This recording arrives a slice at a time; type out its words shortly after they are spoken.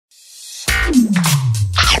My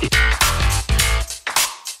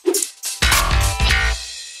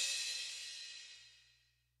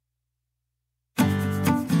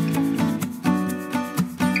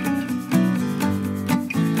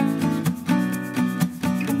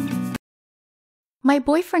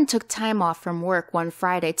boyfriend took time off from work one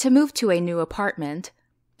Friday to move to a new apartment.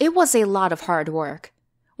 It was a lot of hard work.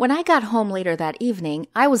 When I got home later that evening,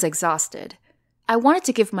 I was exhausted. I wanted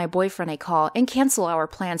to give my boyfriend a call and cancel our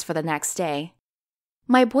plans for the next day.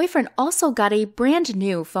 My boyfriend also got a brand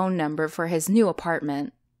new phone number for his new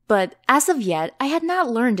apartment, but as of yet, I had not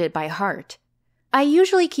learned it by heart. I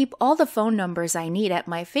usually keep all the phone numbers I need at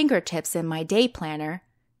my fingertips in my day planner.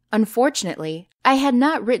 Unfortunately, I had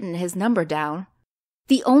not written his number down.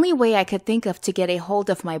 The only way I could think of to get a hold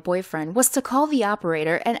of my boyfriend was to call the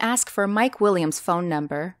operator and ask for Mike Williams' phone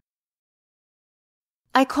number.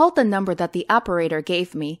 I called the number that the operator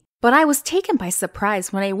gave me, but I was taken by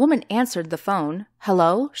surprise when a woman answered the phone.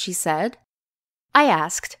 "Hello," she said. I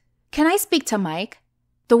asked, "Can I speak to Mike?"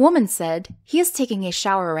 The woman said, "He is taking a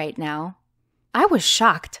shower right now." I was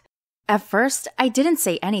shocked. At first, I didn't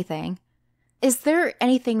say anything. "Is there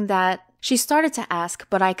anything that—" she started to ask,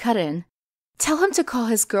 but I cut in. "Tell him to call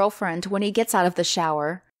his girlfriend when he gets out of the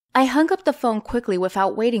shower." I hung up the phone quickly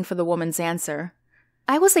without waiting for the woman's answer.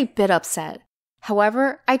 I was a bit upset.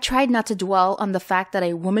 However, I tried not to dwell on the fact that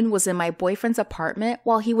a woman was in my boyfriend's apartment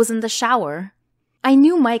while he was in the shower. I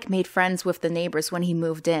knew Mike made friends with the neighbors when he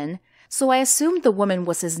moved in, so I assumed the woman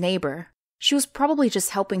was his neighbor. She was probably just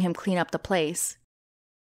helping him clean up the place.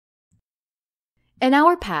 An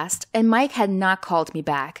hour passed, and Mike had not called me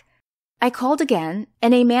back. I called again,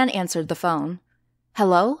 and a man answered the phone.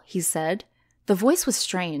 "Hello," he said. The voice was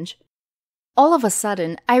strange. All of a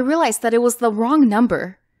sudden, I realized that it was the wrong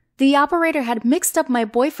number. The operator had mixed up my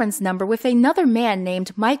boyfriend's number with another man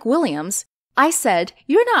named Mike Williams. I said,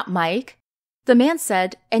 "You're not Mike." The man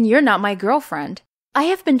said, "And you're not my girlfriend." I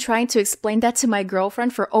have been trying to explain that to my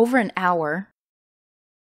girlfriend for over an hour.